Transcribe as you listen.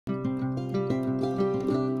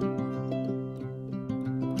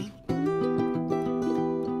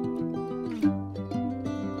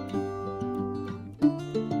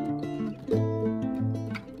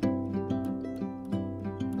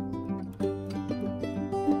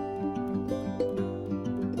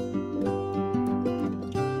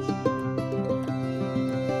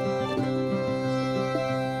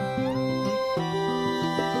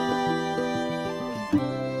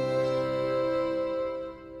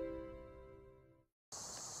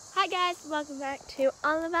Hi guys, welcome back to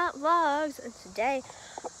All About Vlogs, and today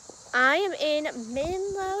I am in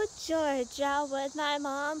Menlo, Georgia with my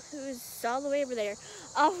mom, who's all the way over there.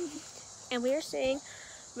 And we are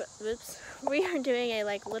doing a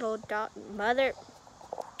little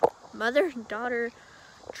mother-daughter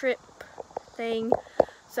trip thing.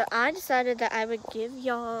 So I decided that I would give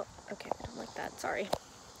y'all, okay, I don't like that, sorry.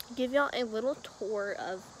 Give y'all a little tour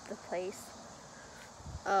of the place.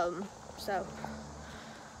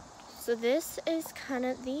 So this is kind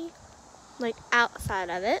of the outside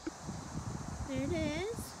of it. There it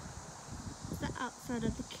is. It's the outside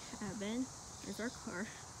of the cabin. There's our car.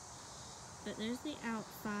 But there's the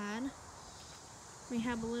outside. We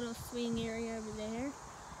have a little swing area over there.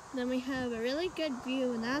 Then we have a really good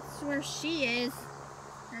view, and that's where she is.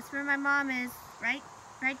 That's where my mom is. Right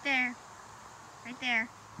there. Right there.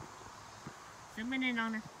 Zooming in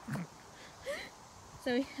on her.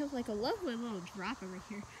 So we have a lovely little drop over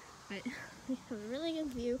here. But we have a really good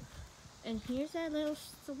view. And here's our little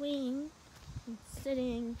swing. I'm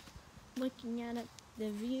sitting, looking at it, the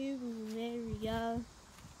view. There we go.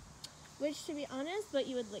 Which, to be honest, what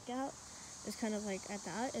you would look at is kind of like at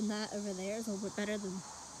that. And that over there is a little bit better than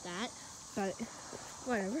that. But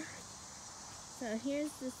whatever. So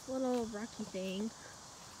here's this little rocky thing.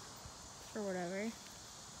 Or whatever.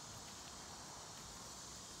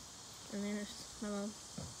 And then there's my mom.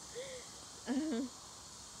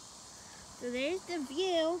 So there's the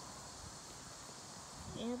view.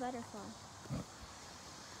 And a butterfly.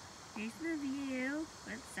 There's the view.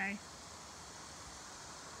 Oops, sorry.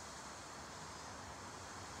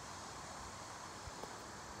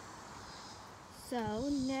 So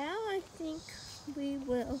now I think we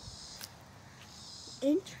will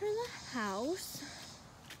enter the house.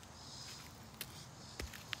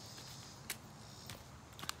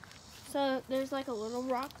 So there's a little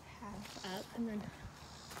rock path up, and then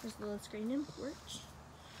there's a little screen and porch.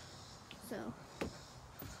 So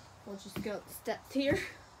we'll just go up the steps here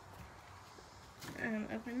and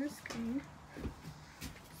open the screen.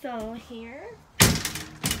 So here,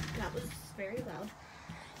 that was very loud.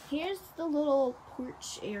 Here's the little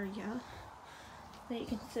porch area that you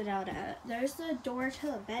can sit out at. There's the door to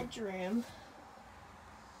the bedroom.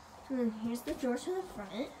 And then here's the door to the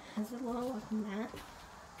front. It has a little welcome mat.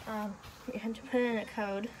 You have to put in a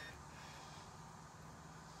code.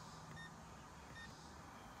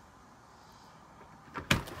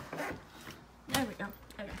 There we go.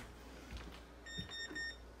 Okay.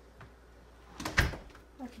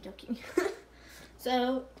 Okie dokie.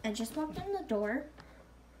 So I just walked in the door,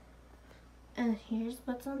 and here's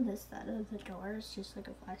what's on this side of the door. It's just like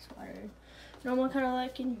a fly swatter. Normal kind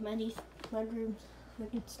of in mudroom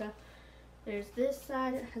looking stuff. There's this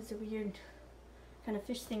side. It has a weird kind of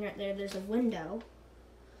fish thing right there. There's a window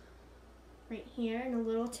right here and a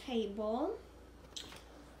little table.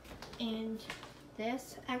 And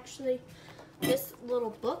this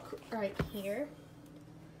little book right here,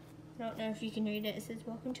 I don't know if you can read it. It says,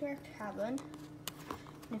 "Welcome to our cabin."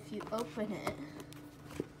 And if you open it,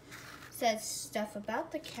 it says stuff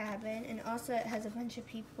about the cabin, and also it has a bunch of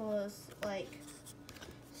people's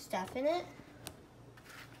stuff in it,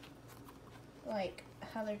 like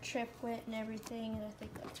how their trip went and everything, and I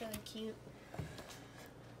think that's really cute.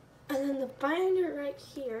 And then the binder right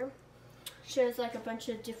here shows a bunch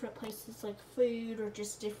of different places, like food or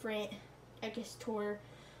just different, I guess,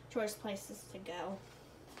 tourist places to go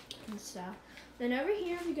and stuff. Then over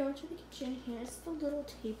here, we go into the kitchen. Here's the little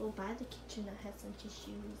table by the kitchen that has some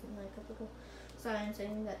tissues and a little sign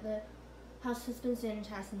saying that the house has been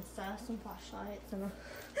sanitized and stuff, some flashlights and a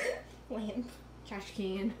lamp, trash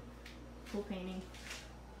can, pool painting.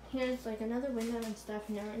 Here's another window and stuff.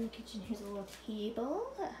 Now we're in the kitchen. Here's a little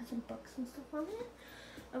table that has some books and stuff on it.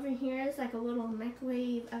 Over here is a little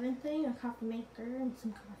microwave oven thing, a coffee maker, and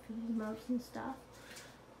some coffee mugs and stuff.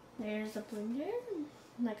 There's a blender,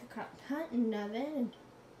 and a crock pot and an oven, and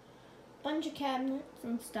a bunch of cabinets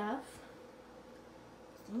and stuff.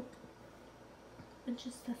 Bunch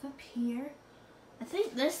of stuff up here. I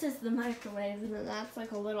think this is the microwave, and then that's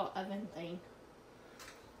a little oven thing.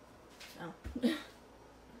 So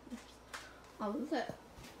all of that.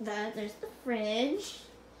 There's the fridge.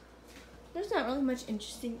 There's not really much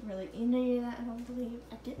interesting in any of that, I don't believe.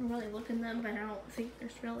 I didn't really look in them, but I don't think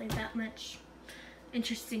there's really that much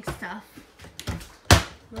interesting stuff.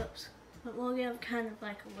 Whoops. But we'll give kind of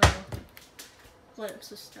a little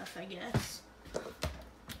glimpse of stuff, I guess.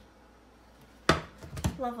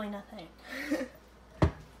 Lovely nothing.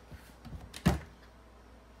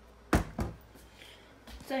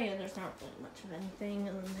 So yeah, there's not really much of anything.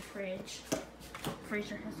 And then the fridge. The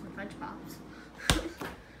freezer has some fudge pops.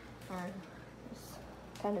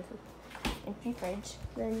 kind of an empty fridge.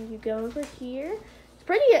 Then you go over here.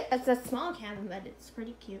 It's a small cabin, but it's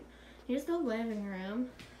pretty cute. Here's the living room.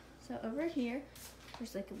 So over here,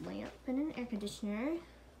 there's like a lamp and an air conditioner.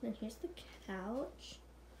 Then here's the couch.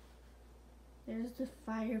 There's the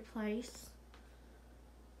fireplace.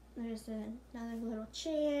 There's another little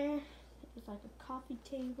chair. There's like a coffee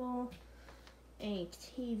table, a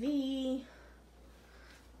TV.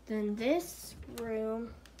 Then this room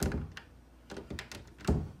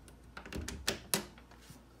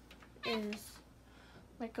is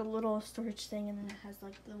like a little storage thing, and then it has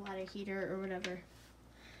like the water heater or whatever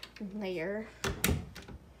in there.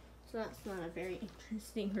 So that's not a very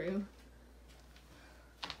interesting room.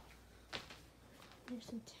 There's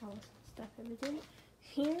some towels and stuff everything.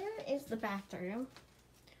 Here is the bathroom.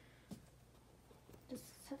 Does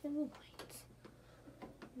this have any lights?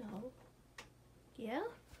 No. Yeah?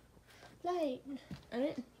 Light. I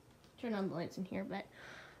didn't turn on the lights in here, but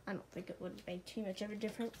I don't think it would make too much of a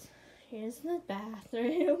difference. Here's the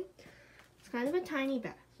bathroom. It's kind of a tiny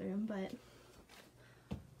bathroom, but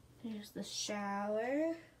here's the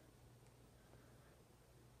shower.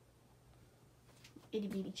 Itty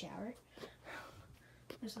bitty shower.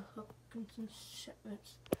 There's a hook and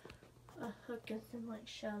some like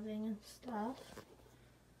shelving and stuff.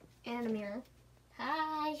 And a mirror.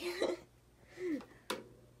 Hi.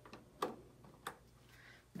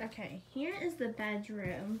 Okay, here is the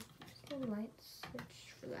bedroom. There's no light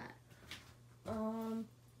switch for that.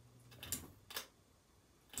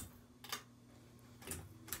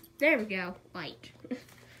 There we go, light.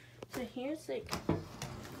 So here's like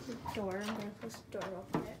the door. I'm gonna close the door real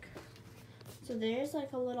quick. So there's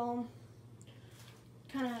like a little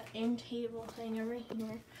kind of end table thing over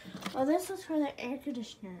here. Oh, this is for the air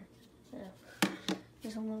conditioner. So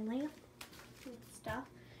there's a little lamp and stuff.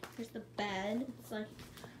 There's the bed. It's like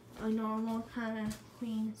a normal kind of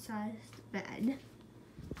queen sized bed.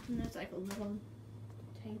 And there's like a little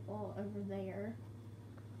table over there.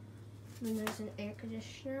 And there's an air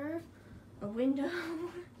conditioner, a window,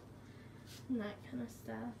 and that kind of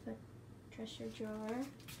stuff. A treasure drawer,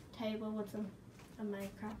 table with some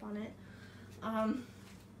money crap on it. A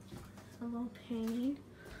little painting.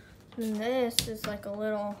 And this is like a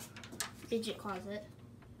little fidget closet.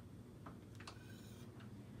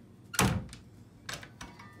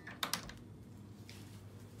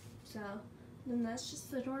 So then that's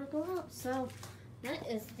just the door to go out. So that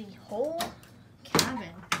is the whole cabin.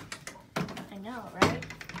 I know, right?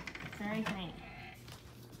 Very tiny.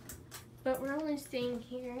 But we're only staying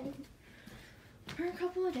here for a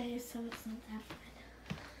couple of days, so it's not that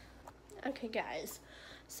bad. Okay, guys.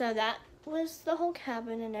 So that was the whole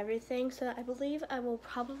cabin and everything. So I believe I will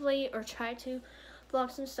probably or try to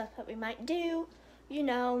vlog some stuff that we might do, you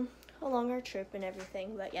know, along our trip and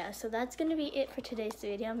everything. But yeah, so that's gonna be it for today's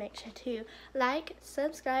video. Make sure to like,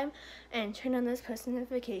 subscribe, and turn on those post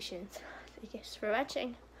notifications. Thank you guys for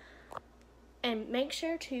watching. And make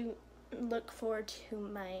sure to look forward to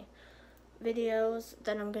my videos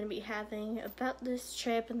that I'm going to be having about this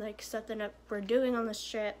trip and like stuff that we're doing on this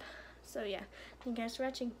trip. So yeah, thank you guys for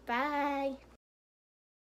watching. Bye!